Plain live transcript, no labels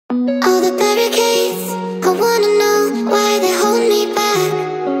All the barricades, I wanna know why they hold me back.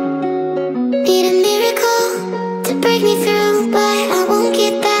 Need a miracle to break me through, but I won't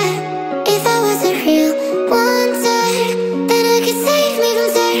get that. If I was a real wonder, then I could save me from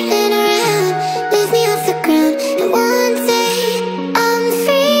turning around, lift me off the ground, and one day I'm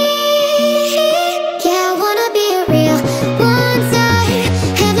free. Yeah, I wanna be a real wonder.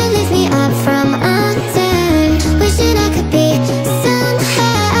 Heaven lift me up from under. Wishing I could be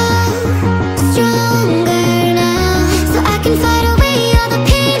somehow stronger now, so I can fight away all the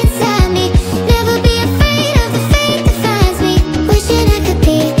pain inside me. Never be afraid of the fate that finds me. Wishing I could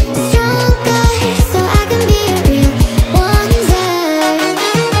be stronger, so I can be a real wonder.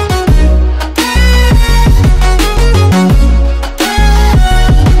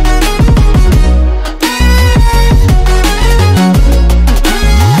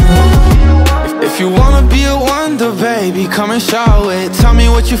 If you wanna be a wonder, baby, come and show it. Tell me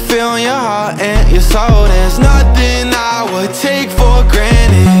what you feel in your heart and your soul. There's nothing I would take for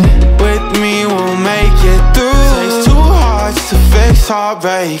granted. With me, we'll make it through. Takes two hearts to fix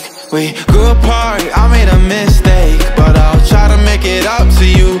heartbreak. We grew apart, I made a mistake.